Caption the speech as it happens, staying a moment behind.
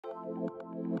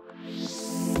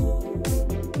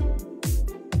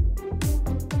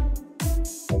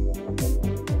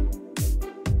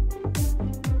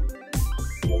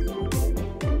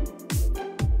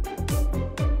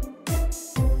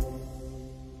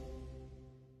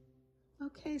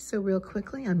Okay, so real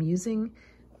quickly, I'm using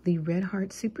the Red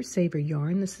Heart Super Saver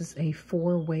yarn. This is a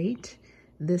 4-weight.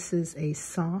 This is a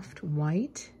soft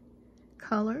white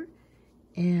color,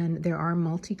 and there are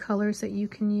multicolors that you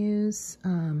can use,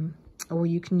 or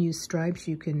you can use stripes.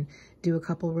 You can do a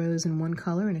couple rows in one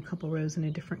color and a couple rows in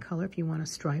a different color if you want a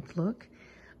striped look.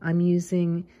 I'm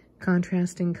using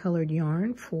contrasting colored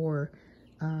yarn for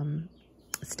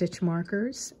stitch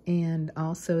markers and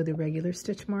also the regular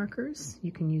stitch markers.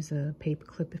 You can use a paper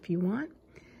clip if you want.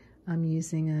 I'm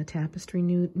using a tapestry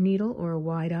needle or a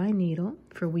wide-eye needle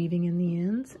for weaving in the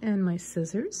ends, and my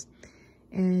scissors.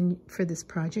 And for this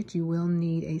project you will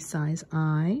need a size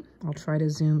I. I'll try to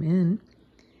zoom in.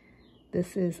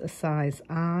 This is a size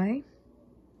I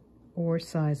or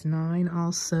size 9,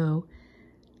 also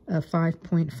a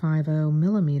 5.50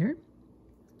 millimeter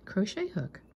crochet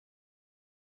hook.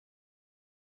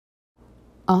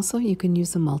 Also, you can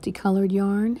use a multicolored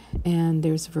yarn, and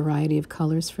there's a variety of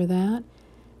colors for that.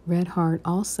 Red Heart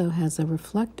also has a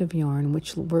reflective yarn,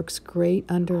 which works great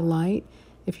under light.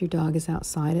 If your dog is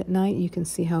outside at night, you can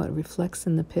see how it reflects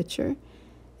in the picture,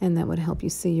 and that would help you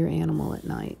see your animal at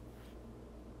night.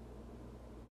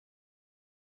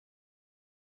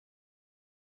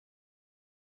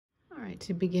 All right,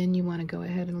 to begin, you want to go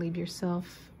ahead and leave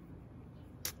yourself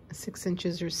 6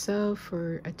 inches or so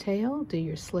for a tail. Do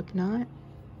your slip knot.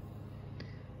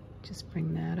 Just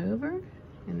bring that over,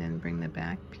 and then bring the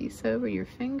back piece over your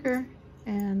finger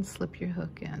and slip your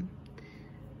hook in.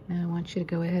 Now I want you to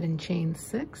go ahead and chain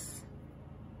 6.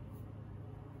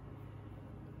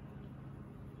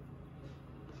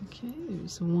 Okay,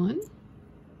 there's 1,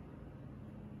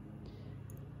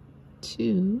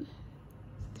 2,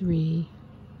 3,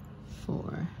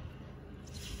 4,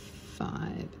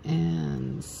 5,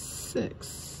 and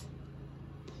 6.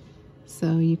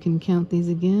 So you can count these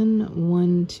again.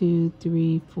 1, 2,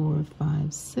 3, 4,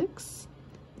 5, 6.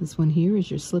 This one here is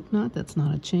your slip knot. That's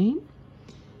not a chain.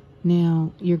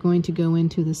 Now you're going to go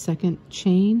into the second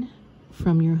chain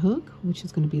from your hook, which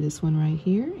is going to be this one right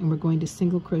here, and we're going to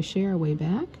single crochet our way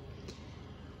back.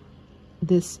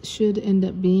 This should end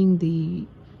up being the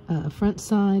front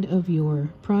side of your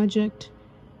project,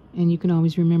 and you can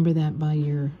always remember that by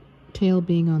your tail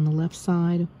being on the left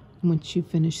side once you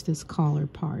finish this collar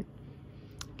part.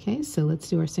 Okay, so let's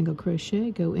do our single crochet.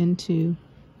 Go into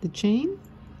the chain,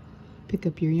 pick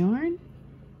up your yarn,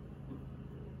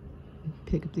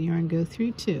 pick up the yarn, go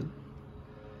through 2,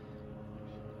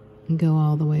 and go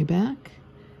all the way back.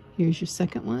 Here's your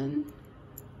second one.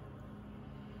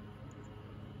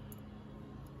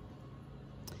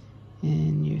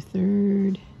 And your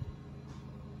third.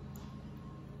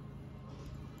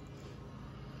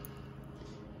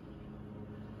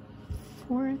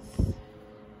 Fourth.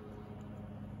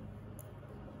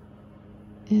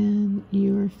 And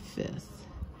your 5th.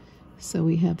 So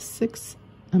we have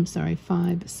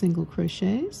 5 single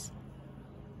crochets.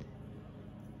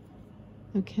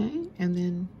 Okay, and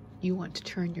then you want to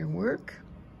turn your work,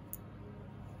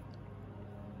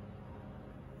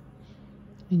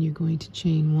 and you're going to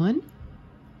chain 1,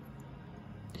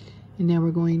 and now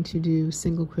we're going to do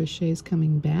single crochets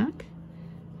coming back.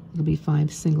 It'll be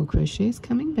 5 single crochets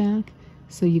coming back.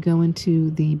 So you go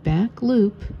into the back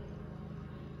loop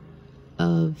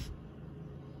of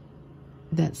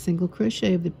that single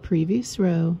crochet of the previous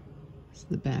row, so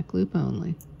the back loop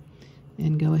only,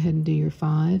 and go ahead and do your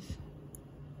 5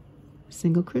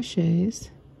 single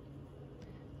crochets.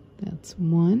 That's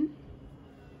 1.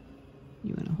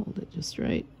 You want to hold it just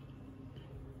right.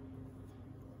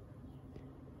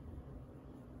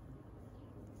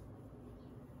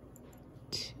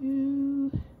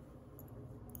 2,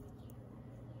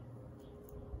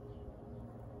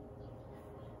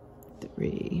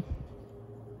 3,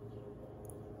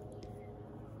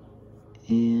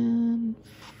 and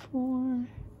 4,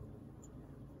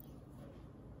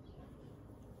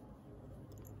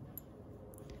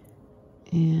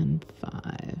 and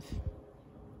 5.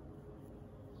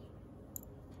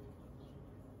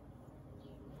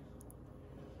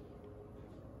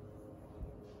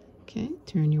 Okay,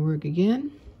 turn your work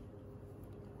again,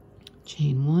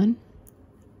 chain 1,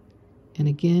 and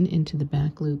again into the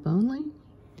back loop only,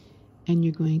 and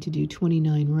you're going to do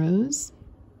 29 rows.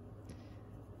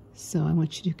 So I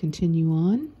want you to continue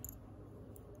on,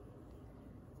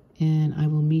 and I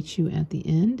will meet you at the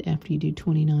end after you do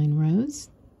 29 rows,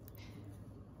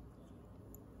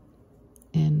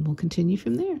 and we'll continue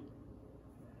from there.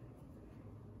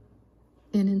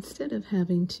 And instead of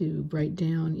having to write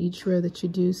down each row that you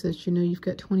do so that you know you've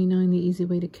got 29, the easy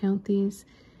way to count these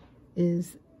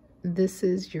is this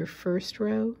is your first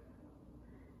row,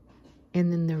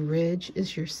 and then the ridge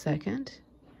is your second.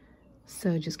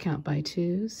 So just count by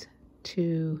twos,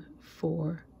 2,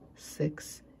 4,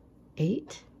 6,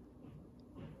 8.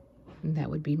 And that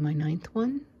would be my 9th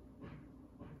one.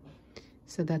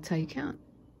 So that's how you count.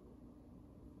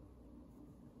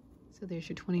 So there's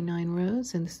your 29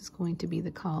 rows, and this is going to be the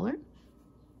collar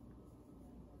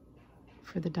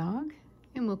for the dog,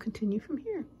 and we'll continue from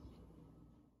here.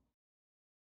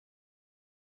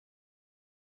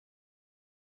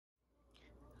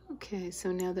 Okay,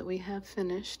 so now that we have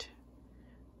finished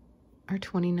our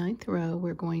 29th row,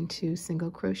 we're going to single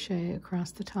crochet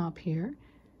across the top here.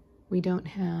 We don't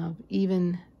have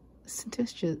even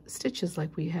stitches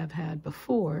like we have had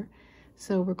before,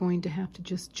 so we're going to have to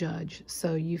just judge.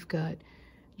 So you've got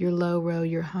your low row,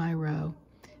 your high row.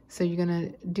 So you're going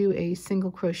to do a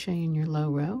single crochet in your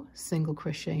low row, single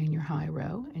crochet in your high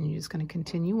row, and you're just going to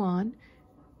continue on,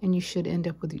 and you should end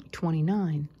up with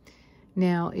 29.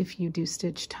 Now, if you do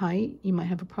stitch tight, you might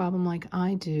have a problem like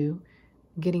I do,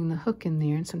 getting the hook in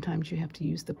there, and sometimes you have to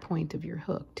use the point of your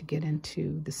hook to get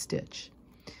into the stitch.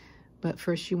 But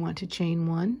first you want to chain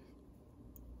 1,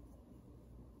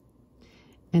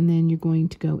 and then you're going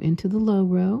to go into the low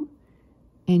row,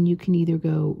 and you can either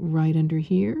go right under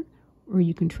here, or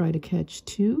you can try to catch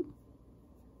 2,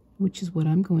 which is what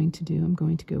I'm going to do. I'm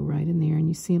going to go right in there, and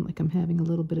you seem like I'm having a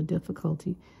little bit of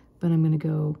difficulty, but I'm going to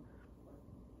go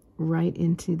right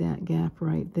into that gap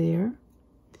right there,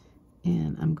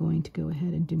 and I'm going to go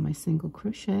ahead and do my single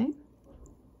crochet,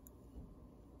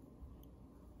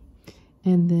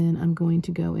 and then I'm going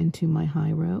to go into my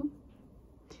high row.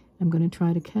 I'm going to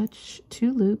try to catch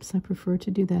 2 loops. I prefer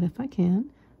to do that if I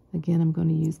can. Again, I'm going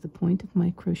to use the point of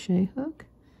my crochet hook.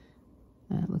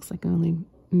 It looks like I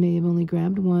may have only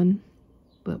grabbed 1,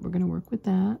 but we're going to work with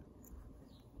that.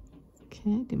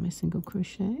 Okay, do my single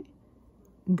crochet,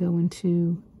 go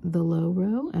into the low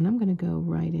row, and I'm going to go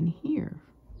right in here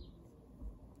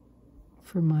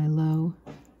for my low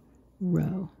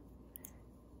row.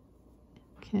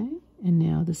 Okay, and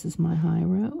now this is my high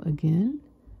row. Again,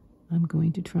 I'm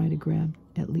going to try to grab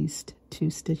at least 2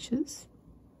 stitches.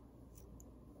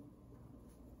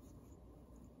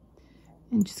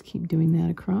 And just keep doing that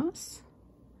across.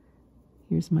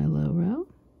 Here's my low row.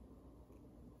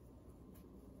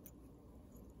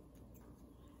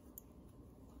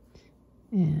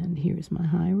 And here's my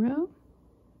high row.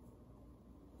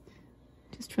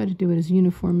 Just try to do it as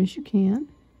uniform as you can.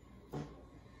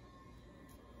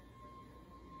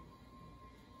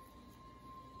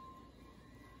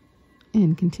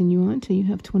 And continue on till you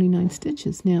have 29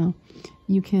 stitches. Now,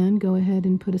 you can go ahead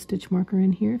and put a stitch marker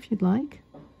in here if you'd like.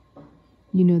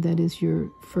 You know that is your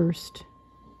first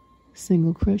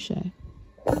single crochet.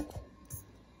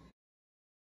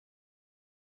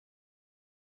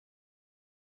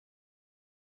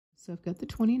 So I've got the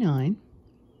 29,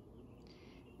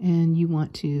 and you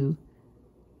want to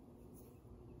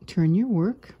turn your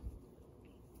work.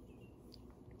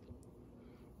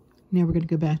 Now we're going to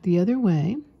go back the other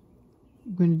way.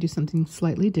 We're going to do something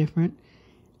slightly different.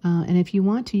 And if you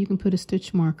want to, you can put a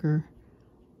stitch marker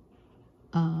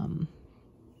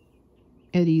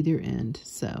at either end.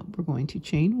 So we're going to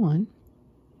chain 1,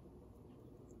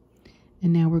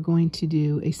 and now we're going to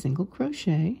do a single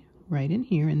crochet right in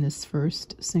here in this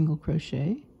first single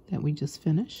crochet that we just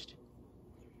finished.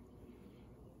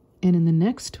 And in the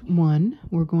next one,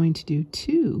 we're going to do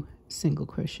 2 single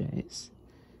crochets.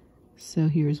 So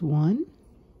here's 1,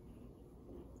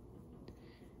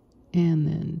 and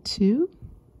then 2,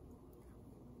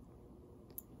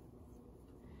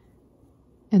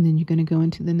 and then you're going to go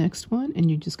into the next one, and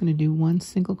you're just going to do 1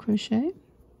 single crochet,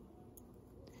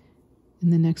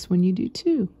 and the next one you do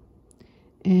 2,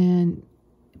 and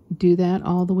do that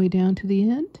all the way down to the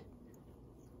end,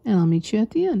 and I'll meet you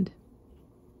at the end.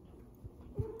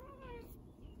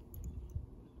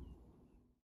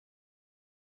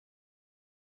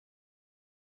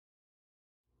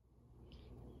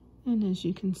 And as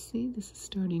you can see, this is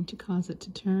starting to cause it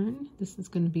to turn. This is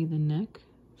going to be the neck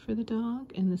for the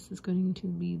dog, and this is going to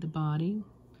be the body.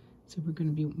 So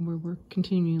we're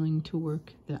continuing to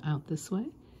work out this way.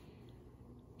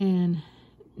 And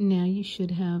now you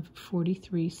should have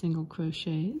 43 single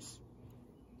crochets.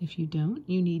 If you don't,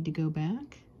 you need to go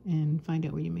back and find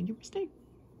out where you made your mistake.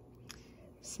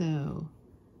 So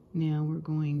now we're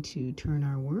going to turn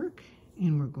our work,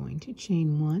 and we're going to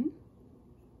chain 1.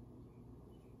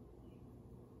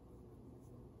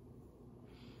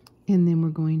 And then we're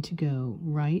going to go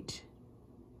right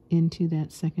into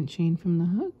that second chain from the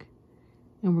hook,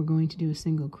 and we're going to do a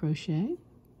single crochet,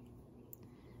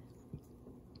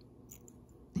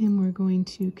 and we're going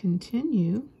to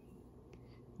continue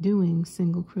doing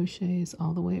single crochets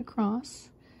all the way across.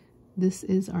 This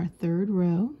is our 3rd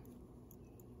row,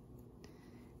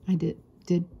 I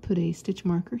did put a stitch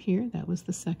marker here. That was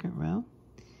the second row.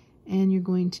 And you're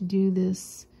going to do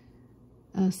this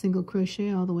single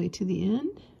crochet all the way to the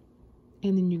end,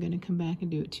 and then you're going to come back and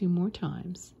do it 2 more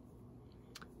times.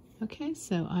 Okay,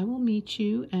 so I will meet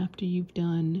you after you've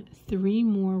done 3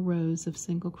 more rows of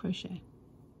single crochet.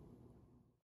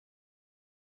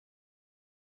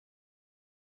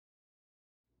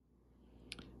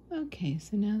 Okay,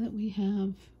 so now that we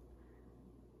have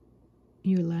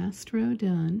your last row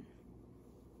done,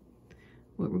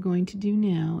 what we're going to do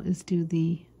now is do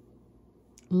the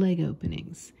leg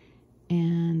openings.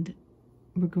 And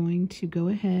we're going to go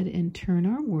ahead and turn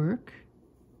our work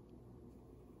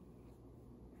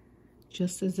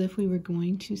just as if we were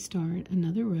going to start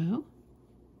another row,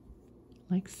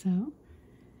 like so.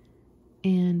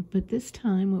 But this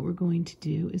time what we're going to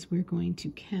do is we're going to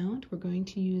count. We're going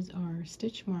to use our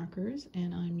stitch markers,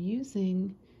 and I'm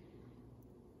using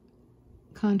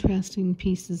contrasting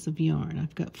pieces of yarn.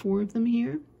 I've got 4 of them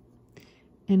here,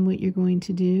 and what you're going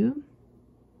to do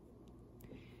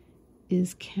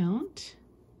is count.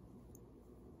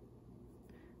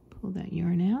 Pull that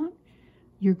yarn out.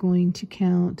 You're going to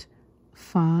count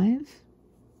 5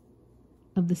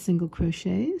 of the single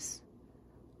crochets.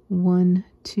 1,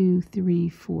 2, 3,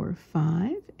 4,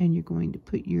 5, and you're going to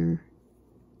put your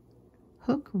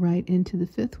hook right into the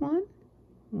 5th one.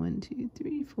 1, 2,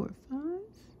 3, 4, 5.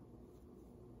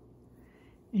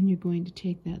 And you're going to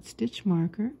take that stitch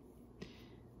marker,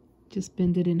 just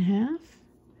bend it in half,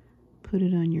 put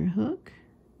it on your hook,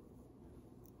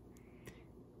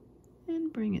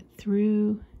 and bring it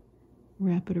through,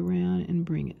 wrap it around and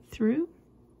bring it through,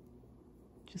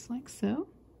 just like so.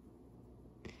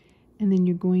 And then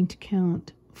you're going to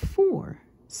count 4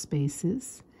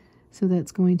 spaces. So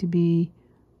that's going to be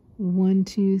 1,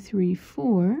 2, 3,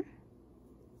 4.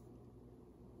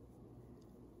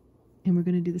 And we're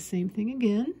going to do the same thing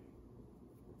again.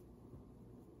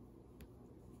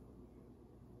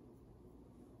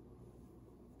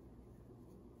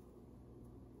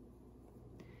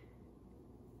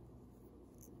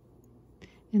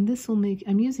 And this will make,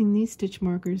 I'm using these stitch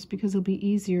markers because it'll be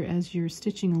easier as you're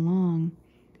stitching along,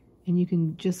 and you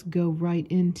can just go right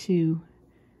into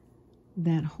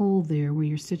that hole there where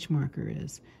your stitch marker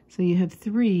is. So you have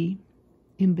 3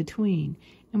 in between.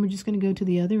 And we're just going to go to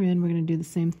the other end. We're going to do the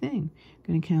same thing. We're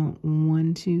going to count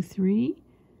 1, 2, 3,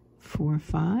 4,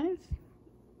 5.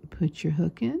 Put your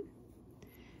hook in.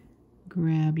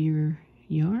 Grab your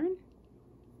yarn.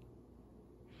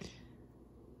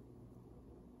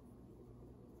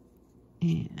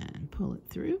 And pull it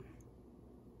through.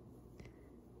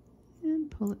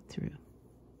 And pull it through.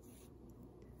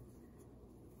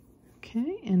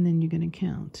 Okay, and then you're going to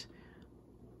count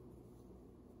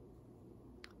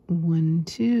 1,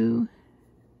 2,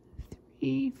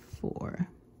 3, 4.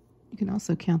 You can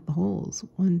also count the holes.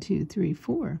 1, 2, 3,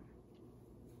 4.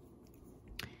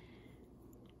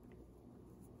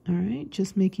 All right,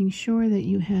 just making sure that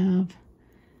you have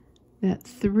that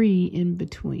 3 in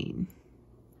between.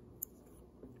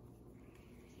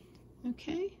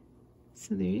 Okay,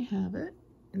 so there you have it.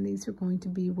 And these are going to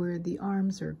be where the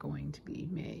arms are going to be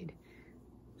made.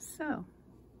 So,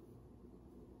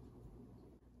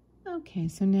 okay,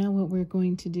 so now what we're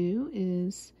going to do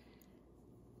is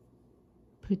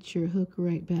put your hook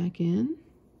right back in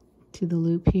to the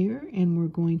loop here, and we're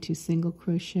going to single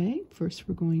crochet. First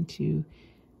we're going to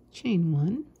chain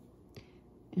 1,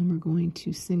 and we're going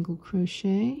to single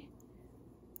crochet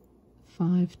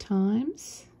 5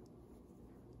 times,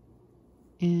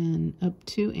 and up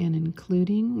to and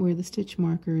including where the stitch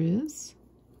marker is.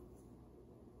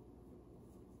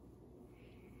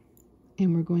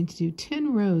 And we're going to do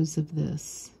 10 rows of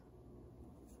this.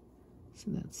 So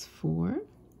that's 4.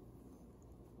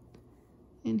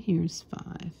 And here's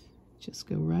 5. Just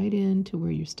go right into where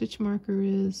your stitch marker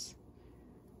is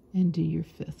and do your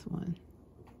 5th one.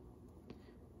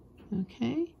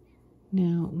 Okay,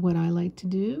 now what I like to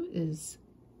do is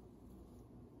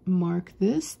mark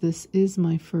this. This is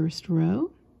my first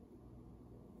row.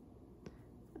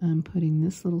 I'm putting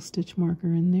this little stitch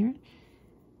marker in there.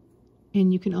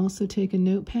 And you can also take a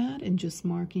notepad and just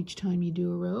mark each time you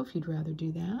do a row if you'd rather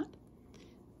do that.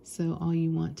 So all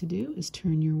you want to do is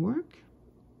turn your work,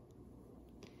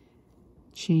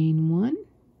 chain 1,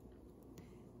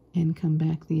 and come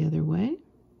back the other way.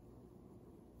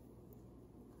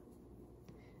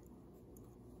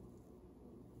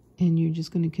 And you're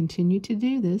just going to continue to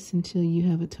do this until you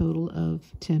have a total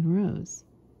of 10 rows.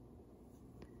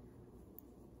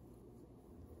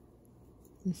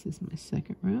 This is my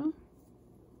second row.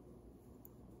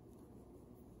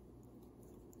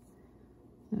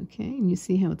 Okay, and you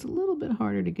see how it's a little bit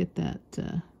harder to get that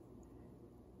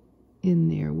in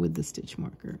there with the stitch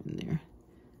marker in there.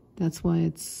 That's why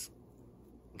it's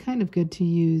kind of good to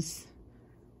use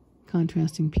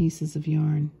contrasting pieces of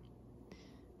yarn.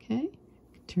 Okay,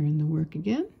 turn the work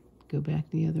again, go back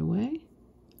the other way.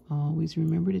 Always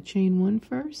remember to chain 1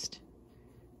 first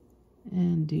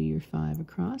and do your 5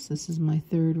 across. This is my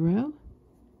 3rd row.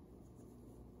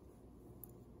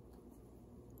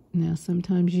 Now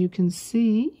sometimes you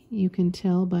can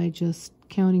tell by just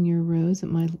counting your rows. It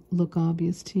might look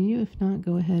obvious to you. If not,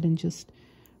 go ahead and just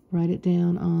write it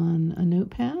down on a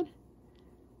notepad,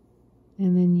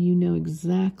 and then you know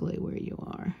exactly where you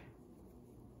are.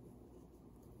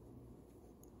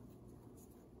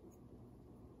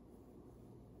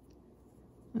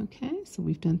 Okay, so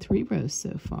we've done 3 rows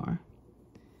so far.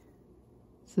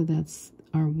 So that's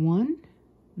our 1,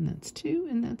 and that's 2,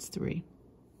 and that's 3.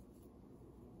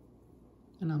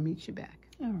 And I'll meet you back.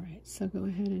 All right, so go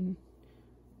ahead and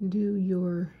do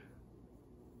your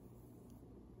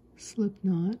slip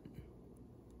knot.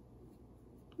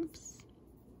 Oops.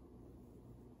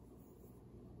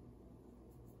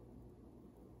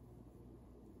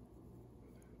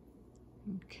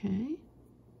 Okay.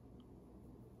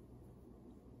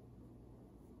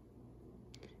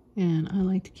 And I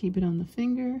like to keep it on the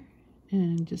finger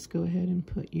and just go ahead and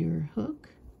put your hook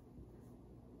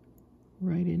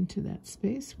right into that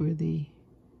space where the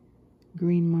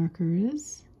green marker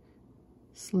is.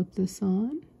 Slip this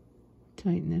on,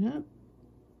 tighten it up.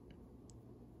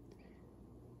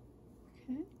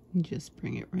 Okay, and just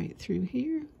bring it right through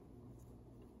here.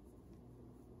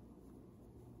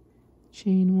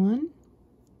 Chain 1.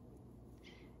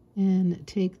 And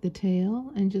take the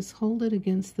tail and just hold it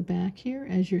against the back here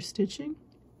as you're stitching.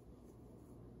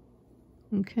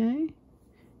 Okay,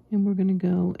 and we're going to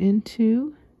go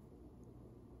into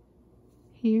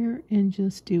here and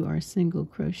just do our single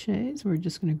crochets. We're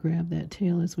just going to grab that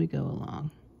tail as we go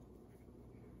along.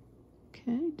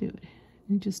 Okay, do it.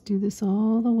 And just do this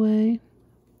all the way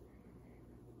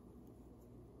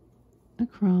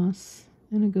across.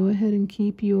 And go ahead and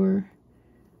keep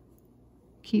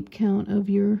count of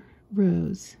your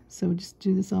rows. So just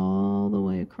do this all the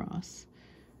way across.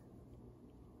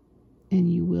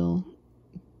 And you will,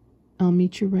 I'll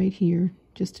meet you right here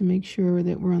just to make sure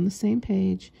that we're on the same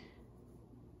page.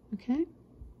 Okay?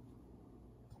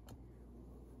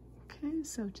 Okay,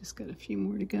 so just got a few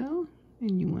more to go.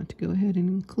 And you want to go ahead and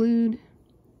include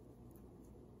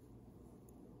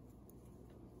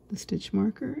the stitch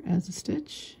marker as a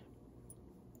stitch.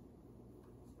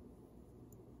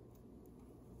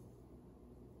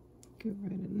 Go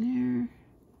right in there.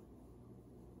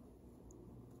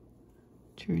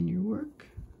 Turn your work.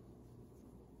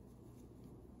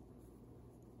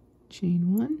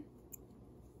 Chain 1.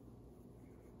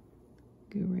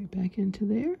 Go right back into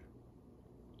there.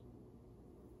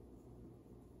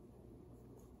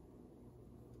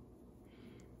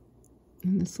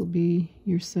 And this will be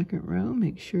your 2nd row.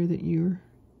 Make sure that you're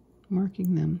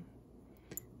marking them.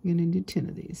 I'm going to do 10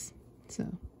 of these. So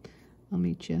I'll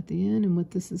meet you at the end, and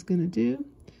what this is going to do,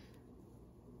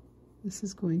 this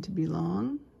is going to be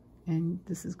long, and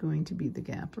this is going to be the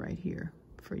gap right here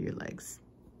for your legs.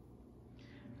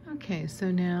 Okay,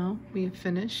 so now we have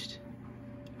finished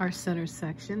our center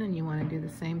section, and you want to do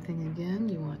the same thing again.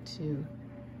 You want to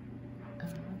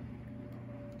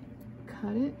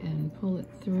cut it and pull it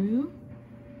through.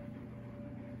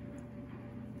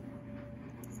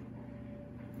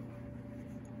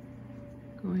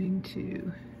 Going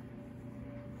to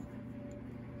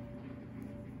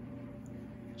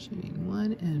chain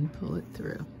 1 and pull it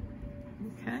through.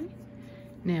 Okay,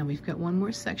 now we've got one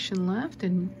more section left,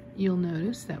 and you'll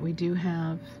notice that we do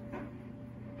have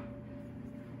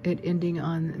it ending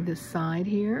on this side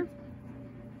here.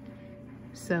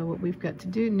 So what we've got to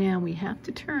do now, we have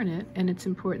to turn it, and it's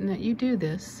important that you do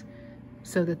this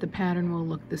so that the pattern will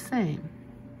look the same.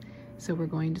 So we're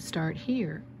going to start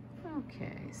here.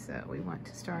 Okay, so we want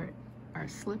to start our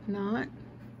slip knot.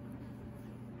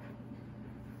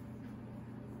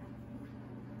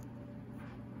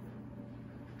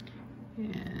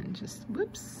 And just,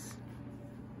 whoops.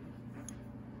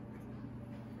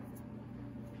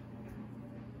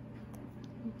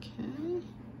 Okay.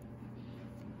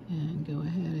 And go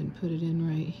ahead and put it in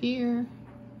right here.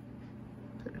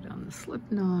 Put it on the slip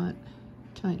knot.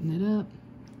 Tighten it up.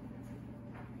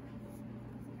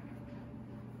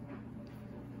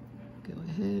 Go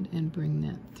ahead and bring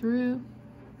that through.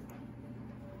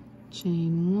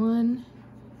 Chain 1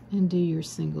 and do your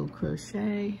single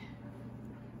crochet.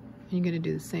 You're going to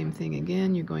do the same thing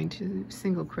again. You're going to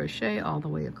single crochet all the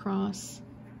way across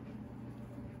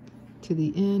to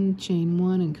the end, chain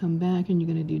 1 and come back, and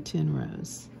you're going to do 10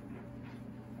 rows.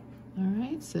 All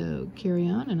right, so carry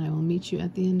on and I will meet you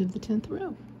at the end of the 10th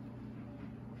row.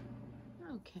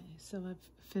 Okay, so I've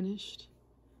finished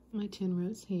my 10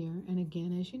 rows here, and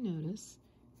again, as you notice,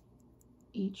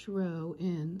 each row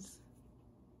ends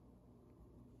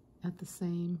at the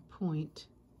same point.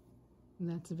 And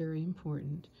that's very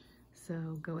important.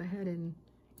 So go ahead and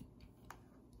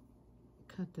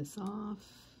cut this off.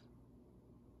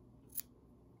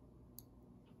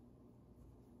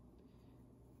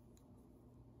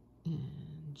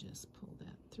 And just pull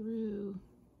that through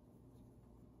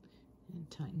and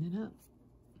tighten it up.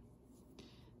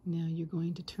 Now you're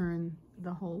going to turn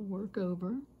the whole work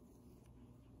over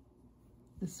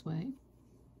this way.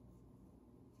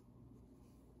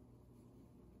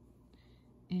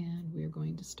 And we're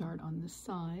going to start on this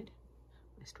side.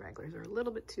 My stragglers are a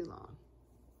little bit too long.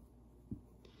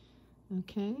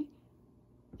 Okay,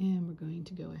 and we're going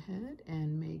to go ahead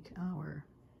and make our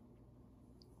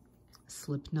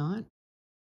slip knot.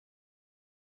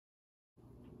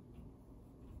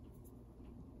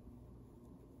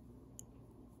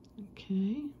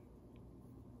 Okay,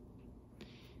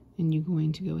 and you're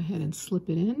going to go ahead and slip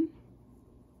it in.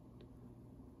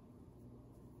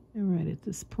 And right at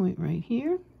this point right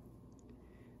here,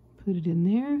 put it in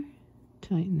there,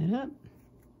 tighten it up,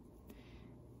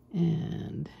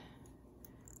 and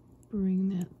bring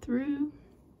that through.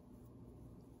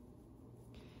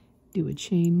 Do a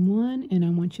chain 1, and I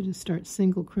want you to start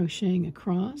single crocheting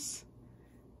across.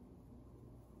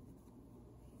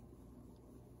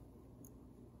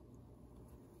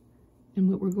 And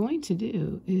what we're going to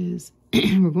do is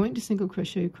we're going to single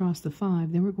crochet across the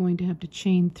 5, then we're going to have to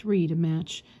chain 3 to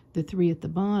match the 3 at the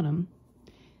bottom,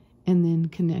 and then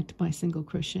connect by single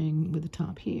crocheting with the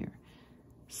top here.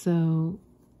 So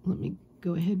let me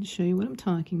go ahead and show you what I'm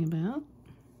talking about.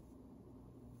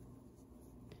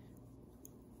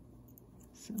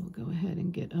 So we'll go ahead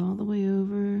and get all the way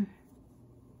over.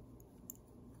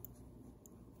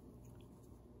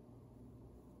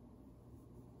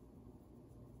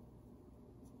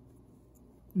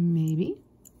 Maybe.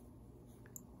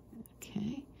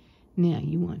 Okay. Now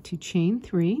you want to chain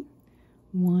 3,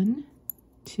 1,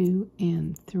 2,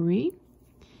 and 3,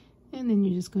 and then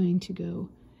you're just going to go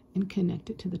and connect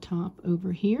it to the top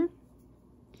over here,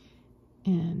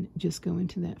 and just go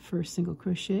into that first single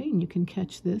crochet, and you can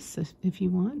catch this if you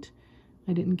want.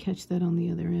 I didn't catch that on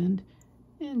the other end,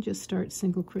 and just start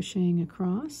single crocheting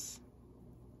across.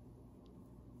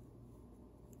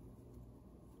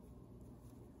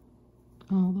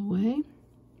 All the way.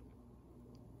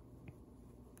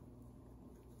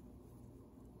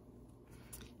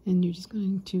 And you're just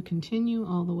going to continue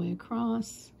all the way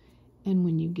across, and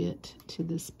when you get to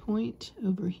this point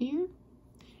over here,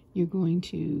 you're going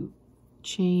to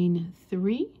chain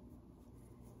 3,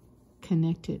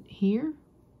 connect it here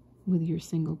with your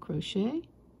single crochet,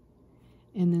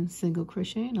 and then single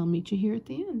crochet, and I'll meet you here at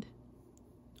the end,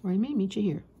 or I may meet you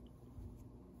here.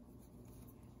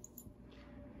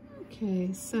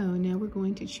 Okay, so now we're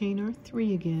going to chain our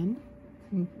 3 again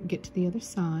and get to the other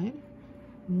side.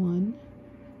 1,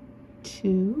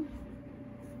 2,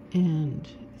 and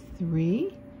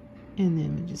 3, and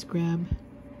then we just grab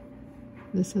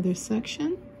this other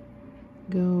section,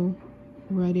 go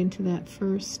right into that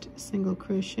first single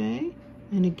crochet,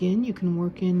 and again you can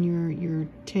work in your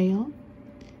tail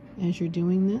as you're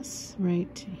doing this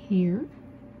right here.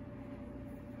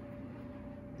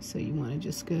 So you want to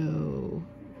just go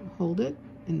hold it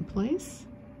in place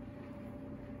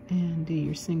and do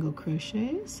your single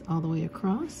crochets all the way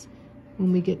across.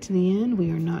 When we get to the end,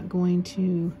 we are not going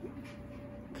to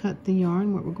cut the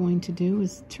yarn. What we're going to do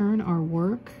is turn our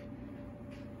work,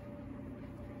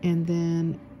 and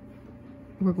then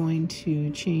we're going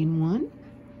to chain 1,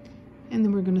 and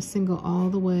then we're going to single all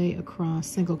the way across,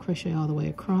 single crochet all the way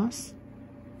across,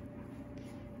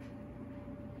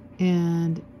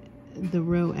 and the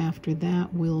row after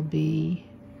that will be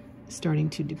starting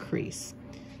to decrease.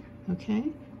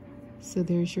 Okay, so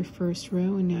there's your first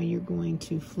row, and now you're going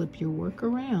to flip your work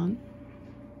around.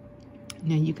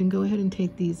 Now you can go ahead and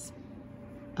take these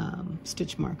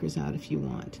stitch markers out if you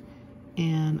want,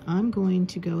 and I'm going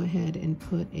to go ahead and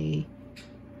put a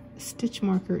stitch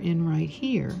marker in right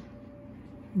here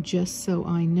just so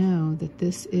I know that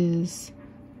this is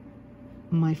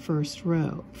my first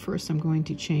row. First I'm going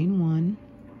to chain 1,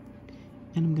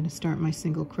 and I'm going to start my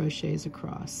single crochets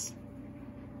across.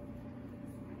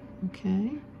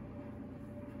 Okay,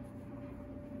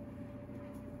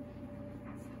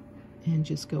 and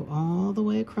just go all the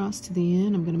way across to the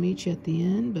end. I'm going to meet you at the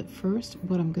end, but first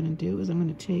what I'm going to do is I'm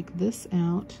going to take this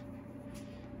out.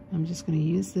 I'm just going to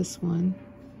use this one,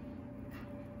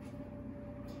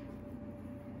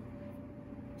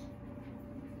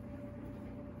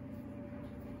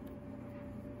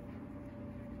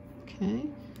 Okay,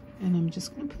 and I'm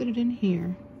just going to put it in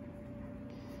here.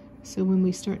 So when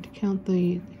we start to count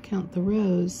the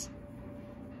rows,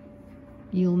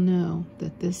 you'll know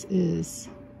that this is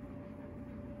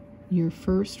your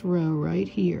first row right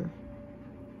here.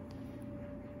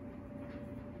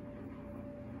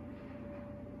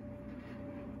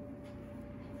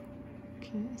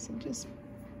 Okay, so just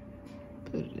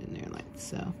put it in there like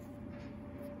so.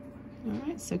 All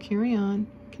right, so carry on,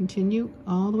 continue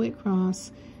all the way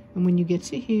across, and when you get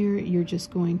to here, you're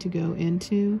just going to go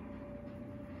into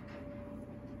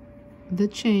the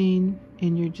chain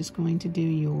and you're just going to do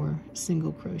your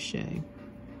single crochet.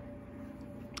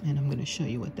 And I'm going to show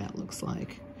you what that looks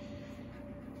like.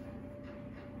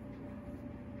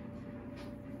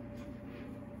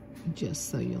 Just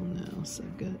so you'll know. So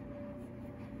I've got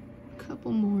a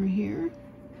couple more here.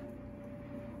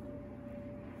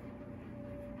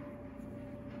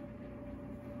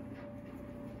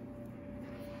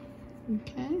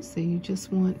 Okay, so you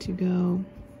just want to go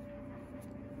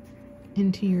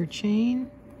into your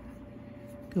chain.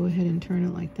 Go ahead and turn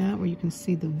it like that where you can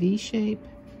see the V shape.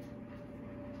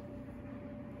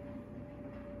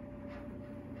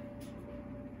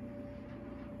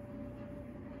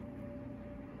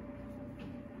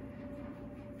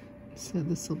 So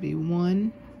this will be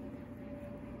 1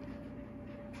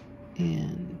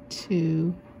 and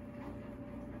 2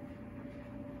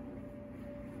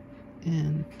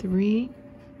 and 3,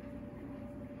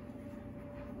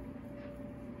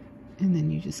 and then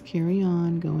you just carry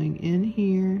on going in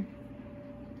here.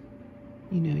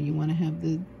 You know, you want to have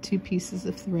the 2 pieces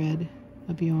of thread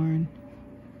of yarn.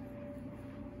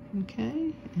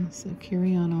 Okay, and so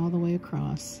carry on all the way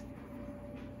across.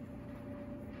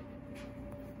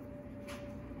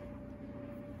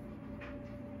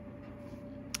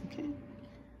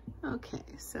 Okay,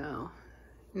 so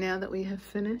now that we have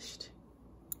finished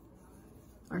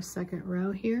our second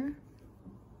row here,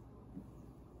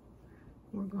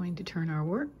 we're going to turn our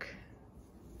work,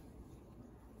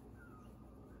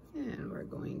 and we're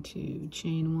going to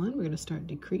chain 1. We're going to start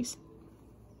decreasing,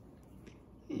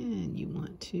 and you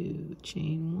want to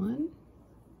chain 1,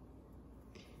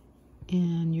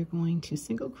 and you're going to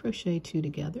single crochet 2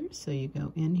 together. So you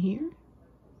go in here,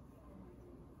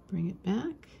 bring it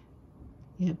back.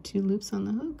 You have 2 loops on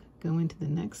the hook, go into the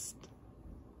next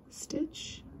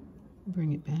stitch,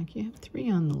 bring it back. You have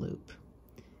 3 on the loop,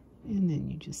 and then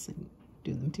you just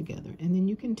do them together, and then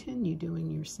you continue doing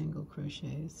your single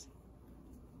crochets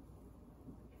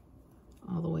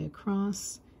all the way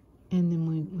across. And then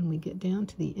when we get down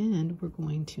to the end, we're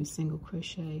going to single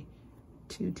crochet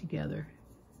 2 together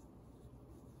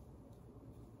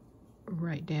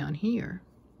right down here.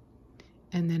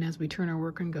 And then as we turn our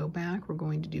work and go back, we're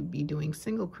going to be doing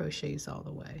single crochets all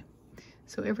the way.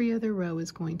 So every other row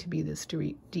is going to be this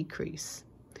decrease.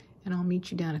 And I'll meet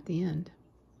you down at the end.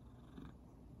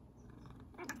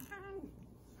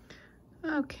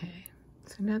 Okay,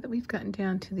 so now that we've gotten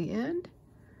down to the end,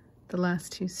 the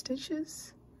last 2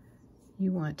 stitches,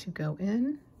 you want to go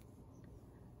in,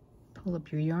 pull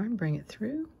up your yarn, bring it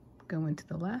through, go into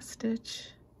the last stitch,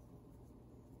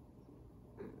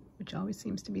 which always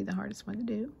seems to be the hardest one to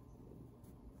do.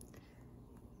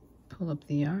 Pull up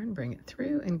the yarn, bring it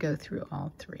through, and go through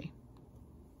all 3.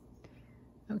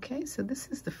 Okay, so this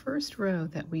is the first row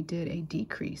that we did a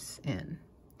decrease in.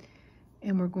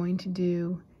 And we're going to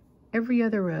do every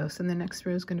other row. So the next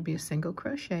row is going to be a single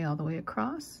crochet all the way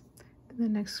across.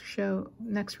 Then the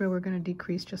next row we're going to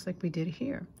decrease just like we did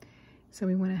here. So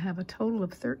we want to have a total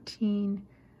of 13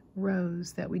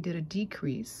 rows that we did a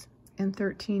decrease, and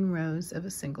 13 rows of a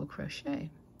single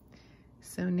crochet.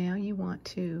 So now you want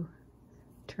to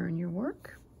turn your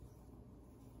work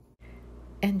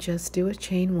and just do a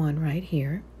chain 1 right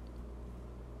here.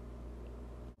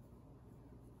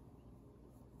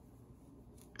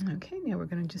 Okay, now we're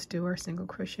going to just do our single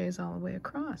crochets all the way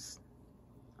across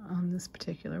on this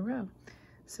particular row.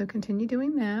 So continue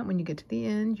doing that. When you get to the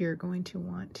end, you're going to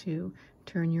want to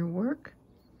turn your work,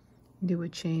 do a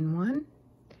chain 1,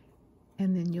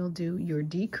 and then you'll do your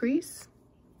decrease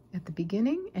at the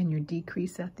beginning and your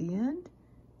decrease at the end.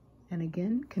 And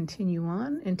again, continue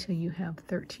on until you have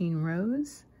 13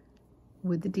 rows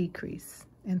with the decrease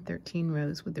and 13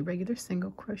 rows with the regular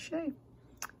single crochet.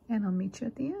 And I'll meet you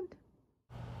at the end.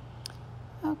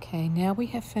 Okay, now we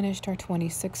have finished our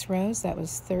 26 rows. That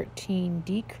was 13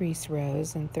 decrease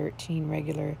rows and 13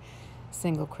 regular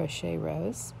single crochet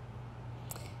rows.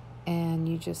 And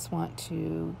you just want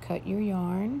to cut your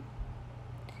yarn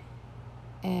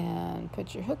and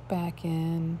put your hook back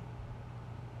in,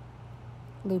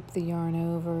 loop the yarn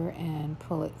over and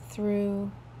pull it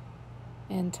through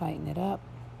and tighten it up.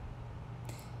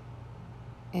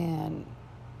 And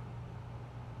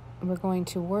we're going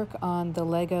to work on the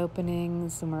leg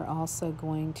openings, and we're also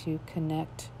going to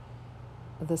connect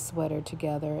the sweater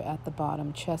together at the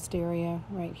bottom chest area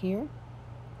right here.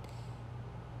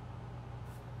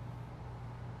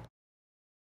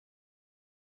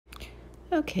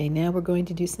 Okay, now we're going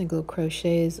to do single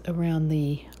crochets around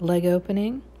the leg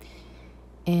opening.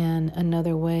 And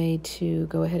another way to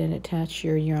go ahead and attach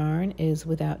your yarn is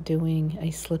without doing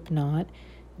a slip knot.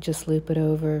 Just loop it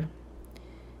over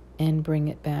and bring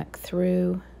it back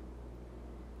through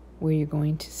where you're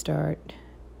going to start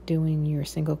doing your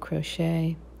single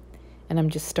crochet. And I'm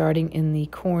just starting in the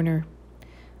corner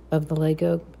of the leg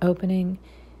opening,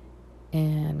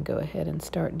 and go ahead and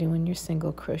start doing your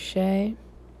single crochet.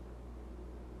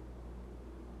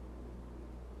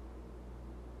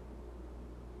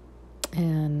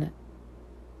 And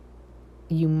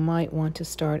you might want to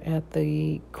start at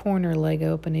the corner leg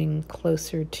opening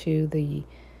closer to the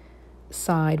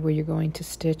side where you're going to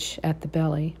stitch at the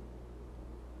belly.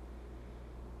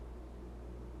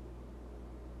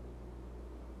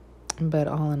 But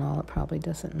all in all, it probably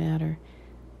doesn't matter.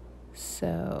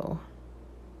 So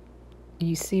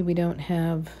you see we don't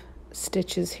have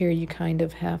stitches here. You kind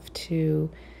of have to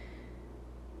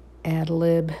ad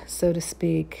lib, so to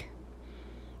speak.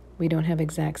 We don't have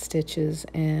exact stitches,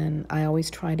 and I always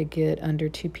try to get under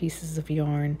 2 pieces of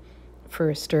yarn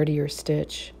for a sturdier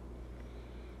stitch.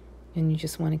 And you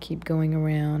just want to keep going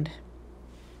around.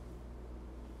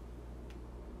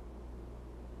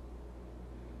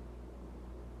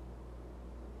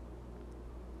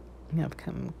 Now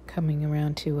I'm coming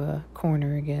around to a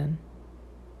corner again.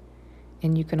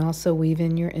 And you can also weave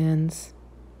in your ends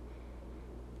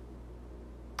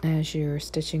as you're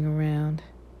stitching around.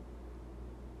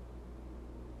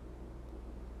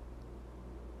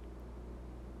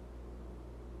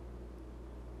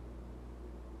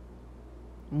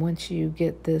 Once you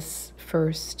get this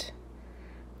first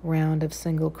round of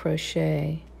single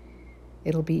crochet,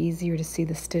 it'll be easier to see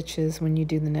the stitches when you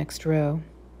do the next row.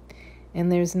 And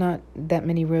there's not that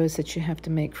many rows that you have to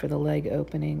make for the leg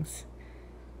openings,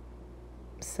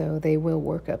 so they will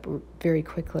work up very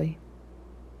quickly.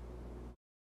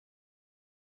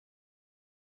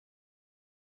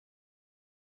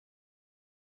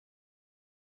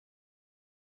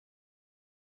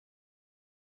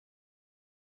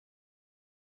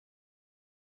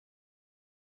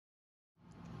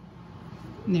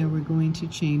 Now we're going to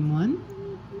chain 1,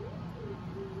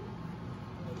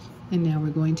 and now we're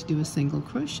going to do a single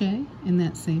crochet in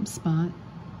that same spot.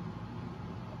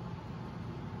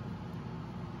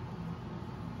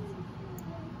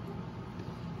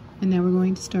 And now we're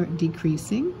going to start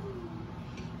decreasing.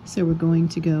 So we're going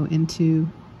to go into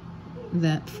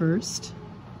that first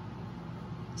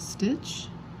stitch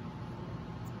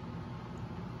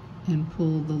and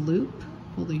pull the loop,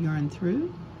 pull the yarn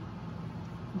through,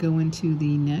 go into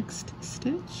the next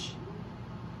stitch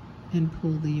and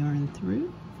pull the yarn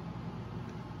through,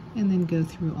 and then go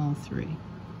through all 3.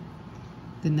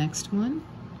 The next one,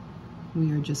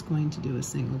 we are just going to do a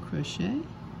single crochet,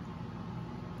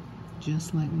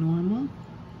 just like normal.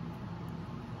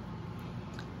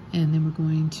 And then we're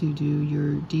going to do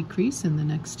your decrease in the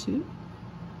next 2.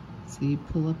 So you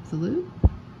pull up the loop,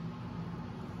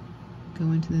 go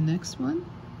into the next one,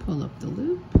 pull up the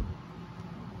loop,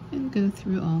 and go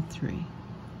through all 3.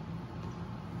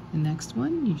 The next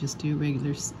one, you just do a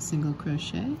regular single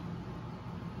crochet.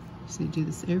 So you do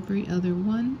this every other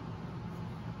one.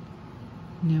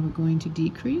 Now we're going to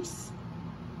decrease.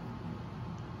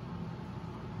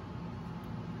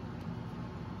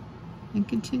 And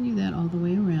continue that all the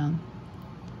way around.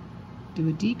 Do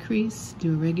a decrease,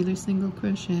 do a regular single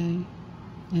crochet,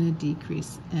 and a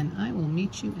decrease, and I will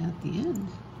meet you at the end.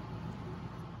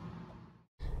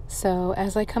 So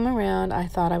as I come around, I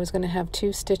thought I was going to have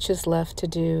 2 stitches left to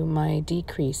do my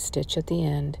decrease stitch at the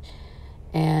end,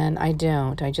 and I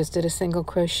don't. I just did a single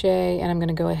crochet, and I'm going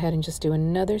to go ahead and just do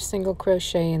another single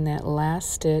crochet in that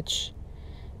last stitch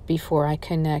before I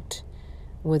connect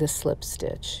with a slip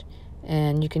stitch.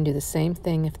 And you can do the same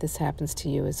thing if this happens to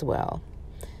you as well.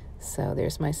 So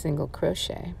there's my single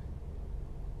crochet.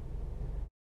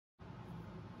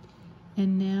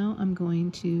 And now I'm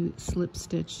going to slip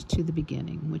stitch to the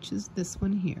beginning, which is this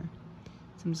one here.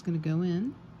 So I'm just going to go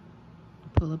in,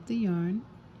 pull up the yarn,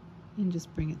 and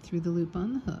just bring it through the loop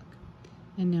on the hook.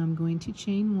 And now I'm going to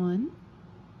chain 1,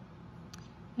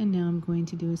 and now I'm going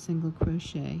to do a single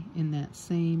crochet in that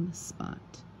same spot.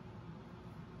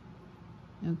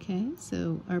 Okay,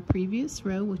 so our previous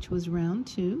row, which was round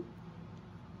 2,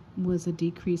 was a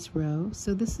decrease row.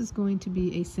 So this is going to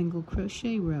be a single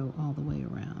crochet row all the way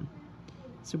around.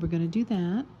 So we're going to do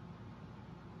that.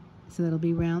 So that'll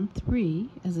be round 3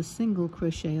 as a single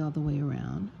crochet all the way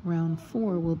around. Round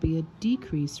 4 will be a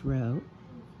decrease row.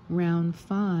 Round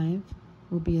 5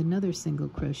 will be another single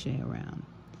crochet around.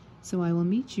 So I will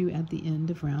meet you at the end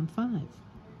of round 5.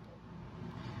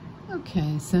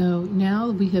 Okay, so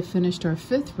now we have finished our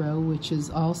 5th row, which is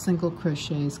all single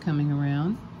crochets coming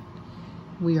around.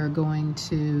 We are going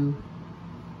to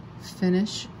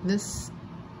finish this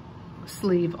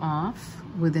sleeve off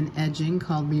with an edging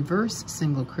called reverse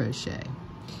single crochet.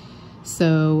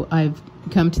 So I've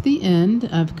come to the end,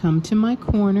 I've come to my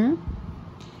corner,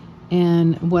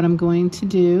 and what I'm going to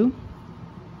do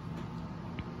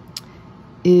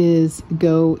is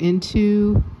go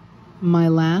into my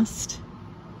last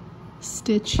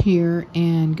stitch here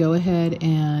and go ahead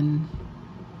and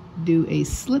do a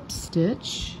slip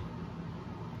stitch,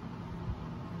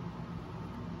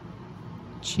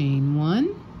 chain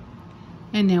 1,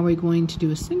 and now we're going to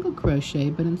do a single crochet,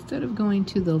 but instead of going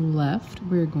to the left,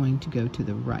 we're going to go to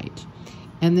the right.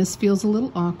 And this feels a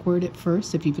little awkward at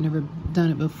first if you've never done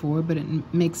it before, but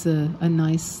it makes a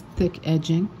nice thick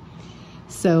edging.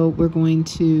 So we're going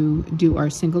to do our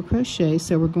single crochet.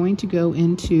 So we're going to go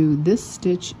into this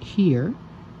stitch here,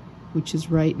 which is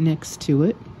right next to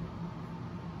it,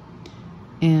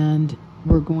 and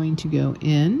we're going to go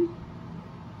in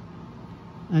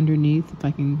underneath, if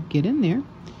I can get in there,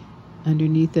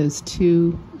 underneath those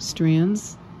 2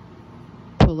 strands,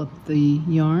 pull up the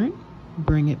yarn,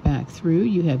 bring it back through.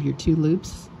 You have your 2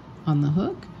 loops on the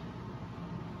hook,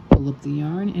 pull up the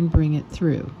yarn and bring it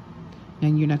through.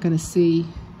 And you're not going to see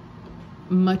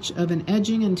much of an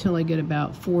edging until I get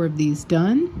about 4 of these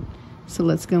done. So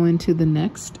let's go into the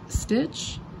next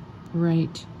stitch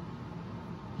right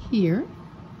here,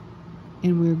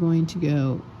 and we're going to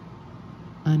go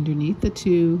underneath the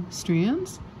 2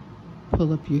 strands,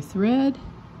 pull up your thread,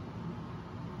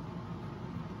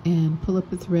 and pull up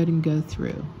the thread and go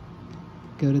through.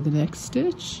 Go to the next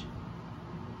stitch,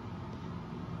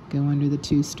 go under the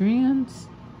 2 strands,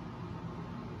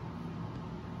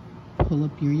 pull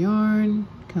up your yarn,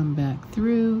 come back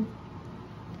through,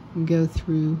 and go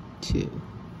through 2.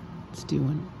 Let's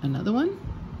do another one.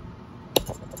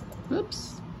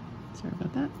 Whoops, sorry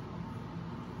about that.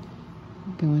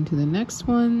 Go into the next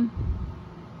one,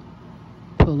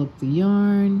 pull up the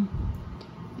yarn,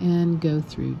 and go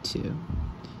through 2.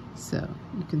 So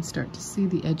you can start to see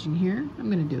the edging here. I'm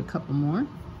going to do a couple more.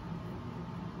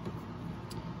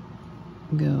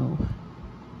 Go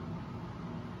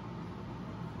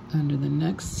under the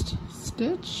next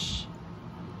stitch,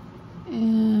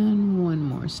 and one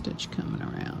more stitch coming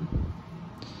around.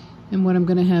 And what I'm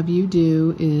going to have you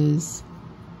do is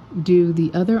do the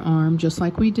other arm just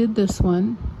like we did this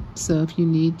one. So if you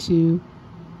need to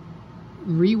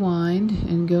rewind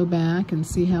and go back and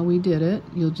see how we did it,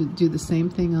 you'll just do the same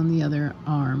thing on the other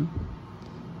arm.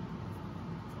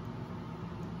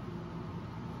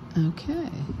 Okay,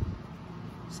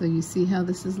 so you see how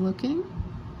this is looking?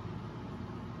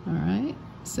 All right,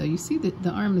 so you see that the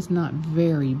arm is not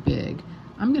very big.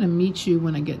 I'm going to meet you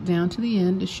when I get down to the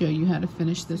end to show you how to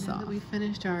finish this off. Now that we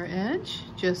finished our edge,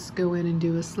 just go in and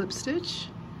do a slip stitch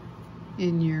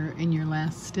in your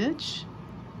last stitch.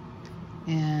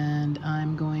 And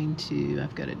I've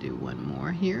got to do one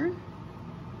more here.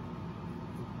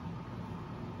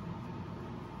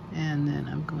 And then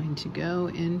I'm going to go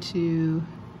into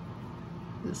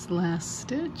this last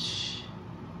stitch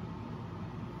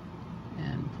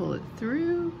and pull it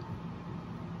through.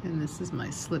 And this is my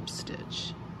slip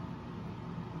stitch.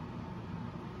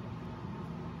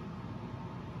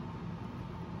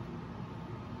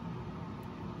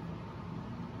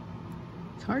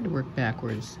 It's hard to work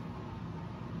backwards.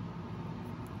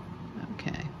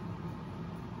 Okay.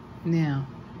 Now,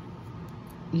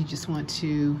 you just want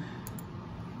to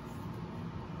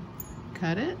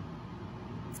cut it,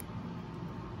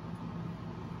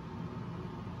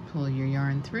 pull your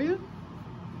yarn through.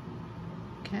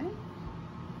 Okay.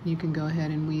 You can go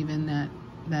ahead and weave in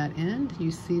that end.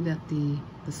 You see that the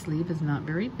sleeve is not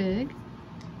very big,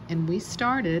 and we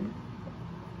started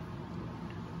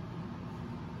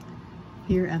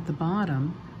here at the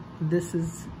bottom. This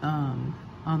is on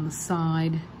the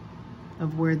side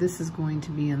of where this is going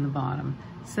to be in the bottom.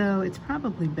 So it's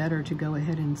probably better to go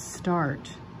ahead and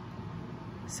start,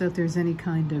 so if there's any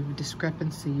kind of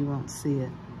discrepancy, you won't see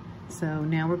it. So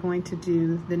now we're going to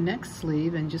do the next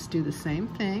sleeve and just do the same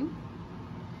thing.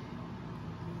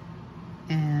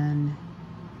 And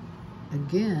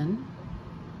again,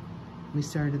 we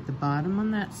started at the bottom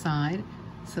on that side,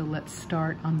 so let's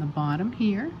start on the bottom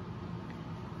here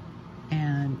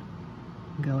and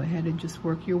go ahead and just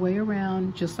work your way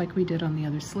around just like we did on the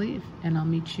other sleeve, and I'll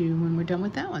meet you when we're done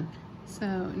with that one.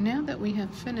 So now that we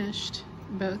have finished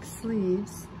both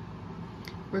sleeves,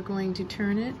 we're going to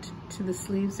turn it to the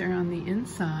sleeves that are on the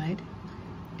inside,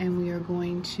 and we are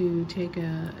going to take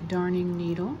a darning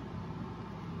needle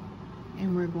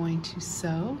and we're going to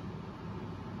sew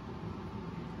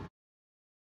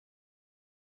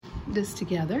this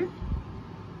together.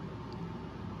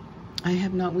 I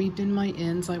have not weaved in my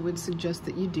ends. I would suggest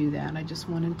that you do that. I just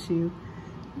wanted to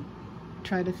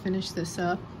try to finish this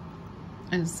up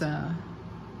as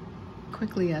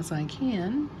quickly as I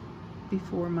can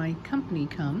before my company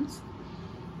comes.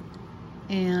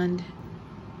 And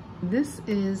this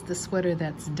is the sweater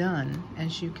that's done,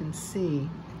 as you can see.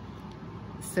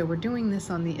 So we're doing this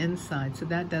on the inside, so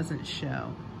that doesn't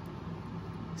show.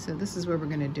 So this is where we're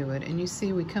going to do it. And you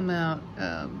see we come out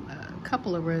a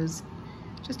couple of rows,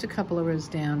 just a couple of rows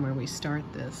down where we start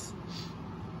this.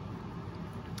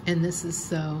 And this is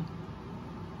so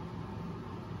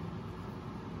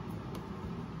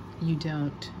you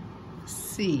don't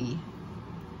see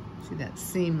that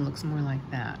seam looks more like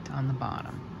that on the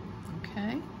bottom,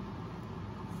 okay?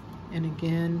 And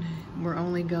again, we're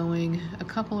only going a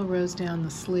couple of rows down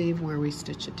the sleeve where we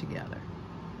stitch it together.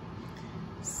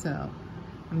 So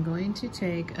I'm going to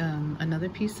take another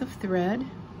piece of thread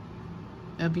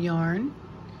of yarn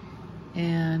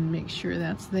and make sure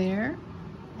that's there.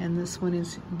 And this one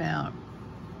is about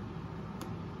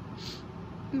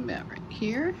right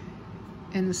here.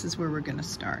 And this is where we're going to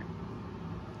start.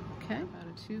 Okay, about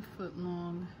a 2 foot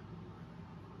long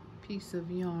piece of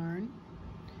yarn.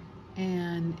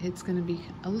 And it's going to be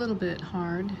a little bit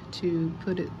hard to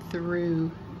put it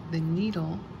through the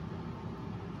needle,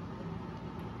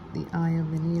 the eye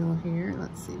of the needle here.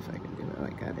 Let's see if I can do it. Oh, I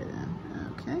got it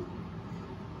in. Okay.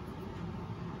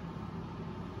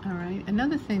 All right.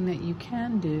 Another thing that you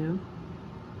can do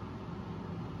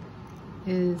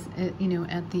is, you know,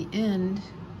 at the end,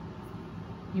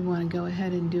 you want to go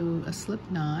ahead and do a slip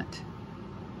knot.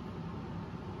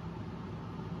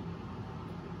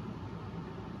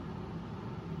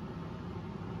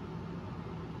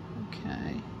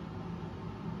 Okay.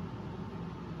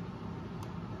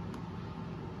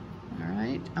 All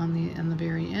right, on the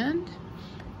very end.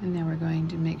 And now we're going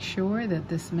to make sure that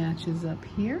this matches up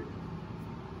here.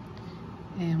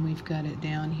 And we've got it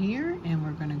down here, and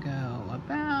we're going to go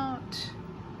about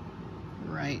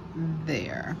right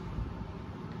there.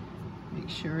 Make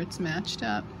sure it's matched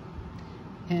up,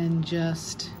 and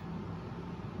just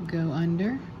go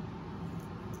under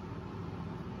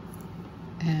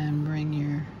and bring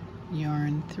your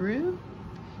yarn through.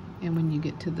 And when you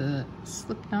get to the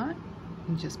slip knot,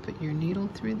 you just put your needle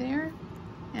through there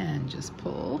and just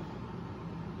pull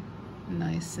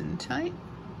nice and tight,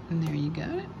 and there you got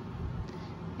it.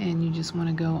 And you just want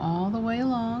to go all the way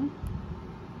along.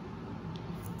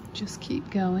 Just keep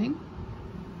going.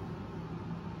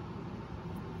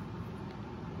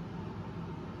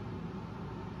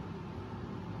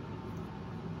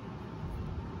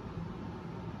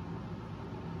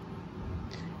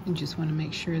 You just want to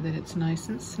make sure that it's nice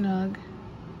and snug.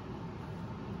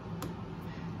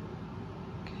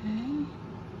 Okay.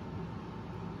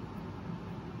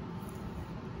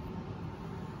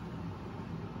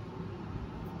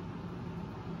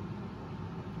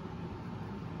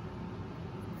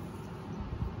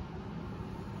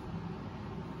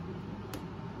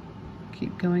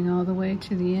 Keep going all the way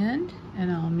to the end,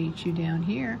 and I'll meet you down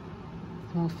here,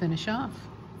 and we'll finish off.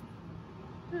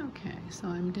 Okay, so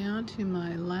I'm down to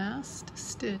my last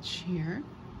stitch here.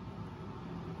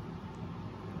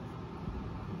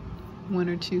 1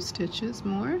 or 2 stitches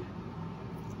more.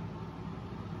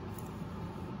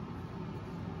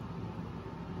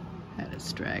 Had a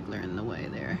straggler in the way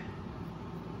there.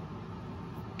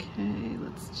 Okay,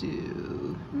 let's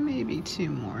do maybe 2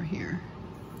 more here.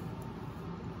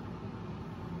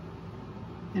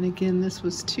 And again, this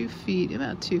was 2 feet,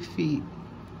 about 2 feet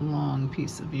long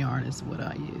piece of yarn is what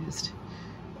I used.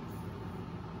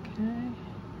 Okay.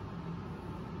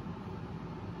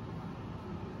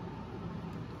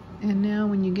 And now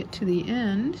when you get to the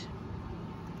end,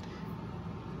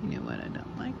 you know what, I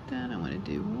don't like that. I want to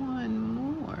do 1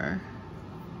 more.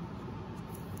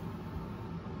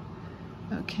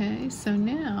 Okay, so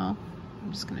now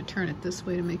I'm just going to turn it this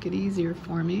way to make it easier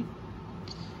for me.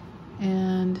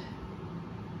 And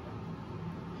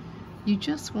you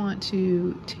just want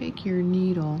to take your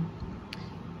needle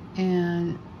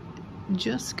and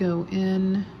just go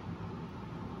in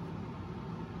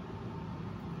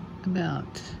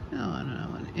about, oh, I don't know,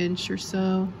 1 inch or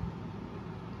so.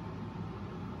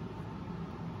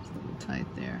 It's a little tight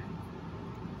there.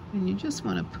 And you just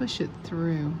want to push it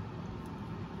through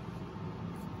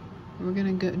We're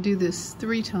gonna go do this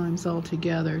 3 times all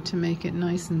together to make it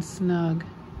nice and snug.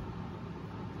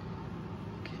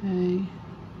 Okay.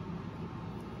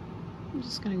 I'm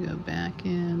just gonna go back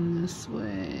in this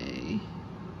way.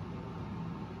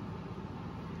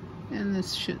 And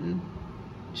this shouldn't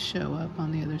show up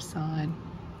on the other side.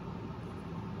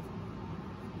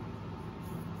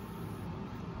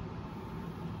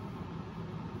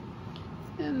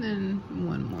 And then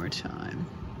one more time.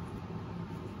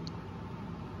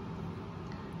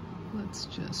 Let's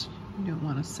just, you don't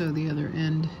want to sew the other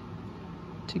end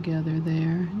together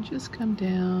there. And just come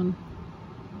down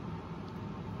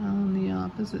on the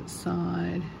opposite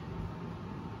side,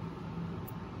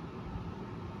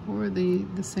 or the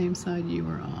same side you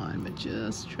were on, but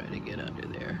just try to get under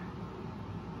there.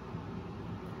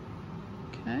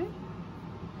 Okay.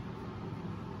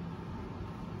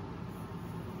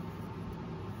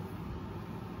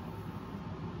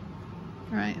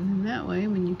 All right, and then that way,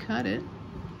 when you cut it,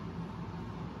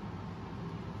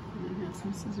 I have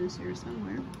some scissors here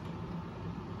somewhere.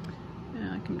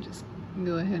 Now I can just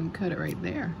go ahead and cut it right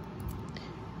there.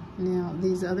 Now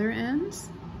these other ends,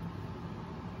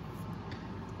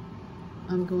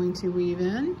 I'm going to weave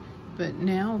in, but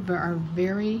now our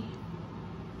very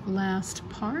last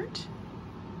part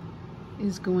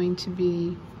is going to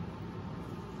be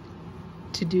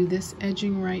to do this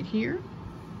edging right here.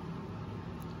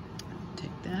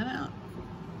 Take that out.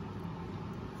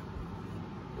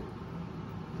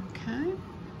 Okay,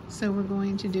 so we're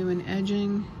going to do an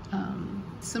edging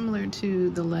similar to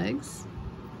the legs.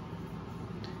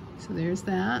 So there's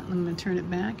that. I'm going to turn it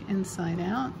back inside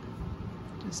out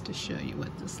just to show you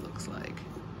what this looks like.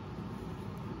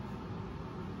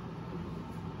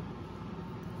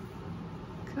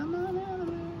 Come on out of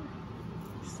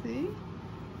there. See?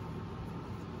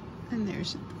 And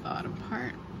there's the bottom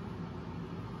part.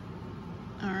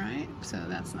 All right, so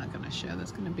that's not going to show.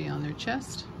 That's going to be on their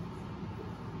chest.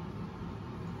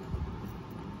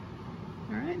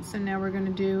 All right, so now we're going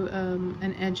to do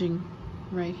an edging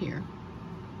right here.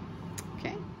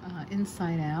 Okay,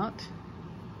 inside out,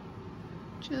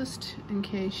 just in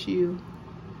case you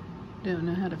don't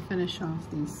know how to finish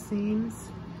off these seams,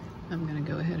 I'm going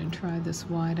to go ahead and try this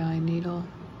wide-eye needle.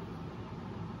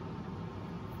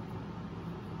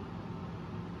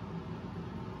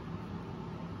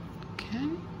 Okay,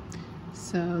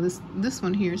 so this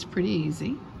one here is pretty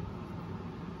easy.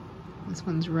 This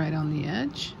one's right on the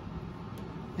edge.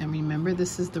 And remember,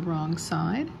 this is the wrong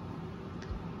side.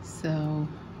 So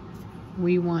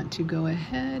we want to go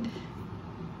ahead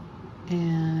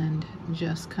and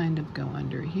just kind of go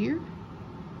under here.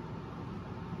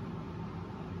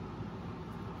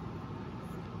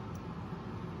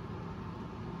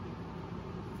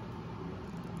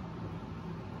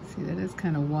 See, that is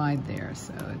kind of wide there,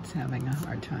 so it's having a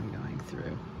hard time going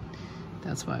through.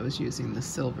 That's why I was using the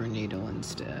silver needle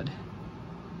instead.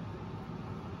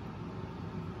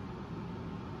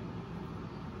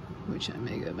 Which I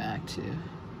may go back to.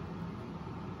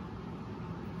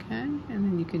 Okay, and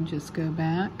then you can just go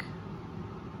back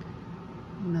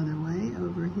another way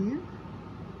over here.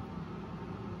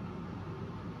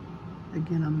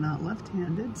 Again, I'm not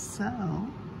left-handed, so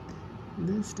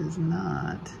this does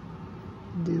not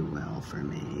do well for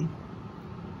me.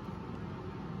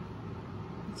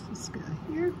 Let's just go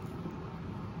here.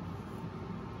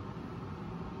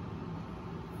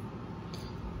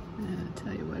 And I'll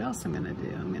tell you what else I'm going to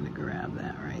do. I'm going to grab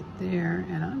that right there,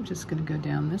 and I'm just going to go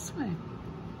down this way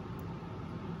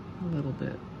a little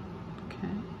bit. Okay,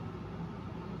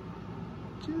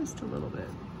 just a little bit.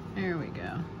 There we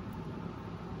go.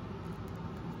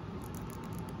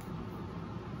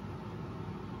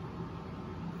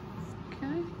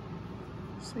 Okay,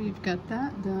 so you've got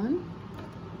that done.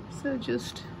 So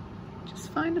just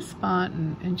find a spot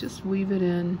and just weave it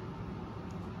in.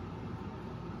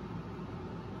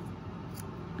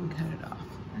 And cut it off,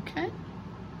 okay?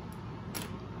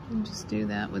 And just do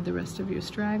that with the rest of your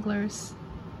stragglers.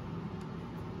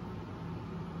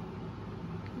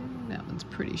 Okay, that one's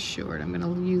pretty short. I'm going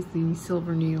to use the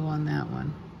silver needle on that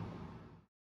one.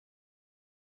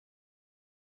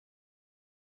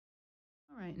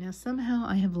 All right, now somehow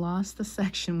I have lost the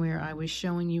section where I was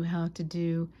showing you how to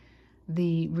do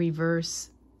the reverse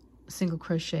single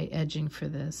crochet edging for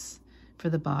this, for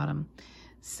the bottom.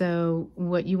 So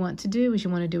what you want to do is you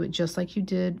want to do it just like you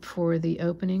did for the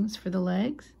openings for the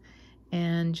legs,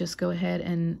 and just go ahead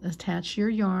and attach your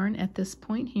yarn at this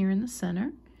point here in the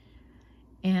center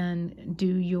and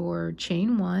do your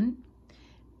chain 1,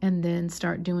 and then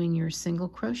start doing your single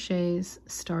crochets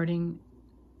starting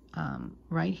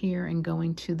right here and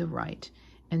going to the right,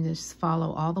 and just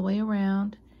follow all the way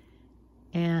around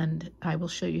and I will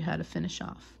show you how to finish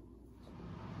off.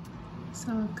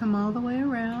 So I've come all the way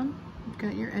around. You've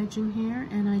got your edging here,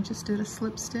 and I just did a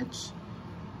slip stitch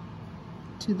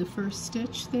to the first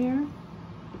stitch there,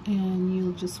 and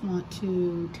you'll just want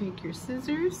to take your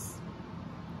scissors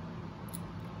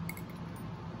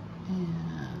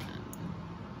and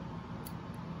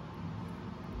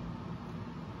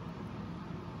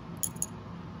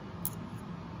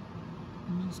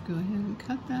just go ahead and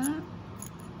cut that.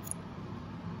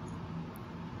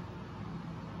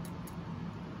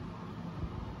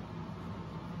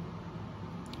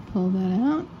 Pull that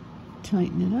out,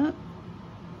 tighten it up,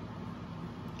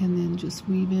 and then just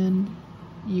weave in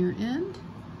your end,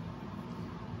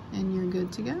 and you're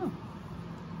good to go.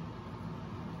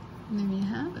 And there you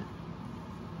have it.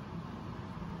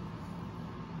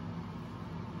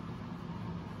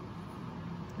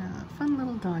 Fun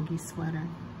little doggy sweater.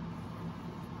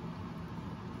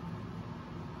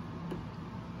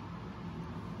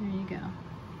 There you go.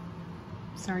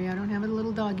 Sorry I don't have a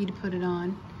little doggy to put it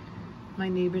on. My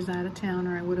neighbor's out of town,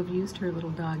 or I would have used her little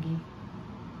doggy.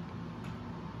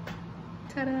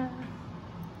 Ta-da!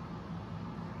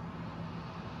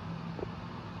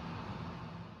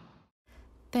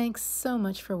 Thanks so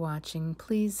much for watching.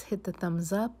 Please hit the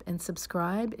thumbs up and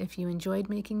subscribe if you enjoyed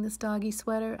making this doggy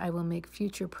sweater. I will make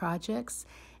future projects,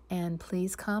 and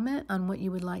please comment on what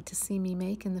you would like to see me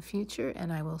make in the future,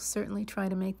 and I will certainly try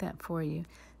to make that for you.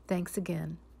 Thanks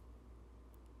again.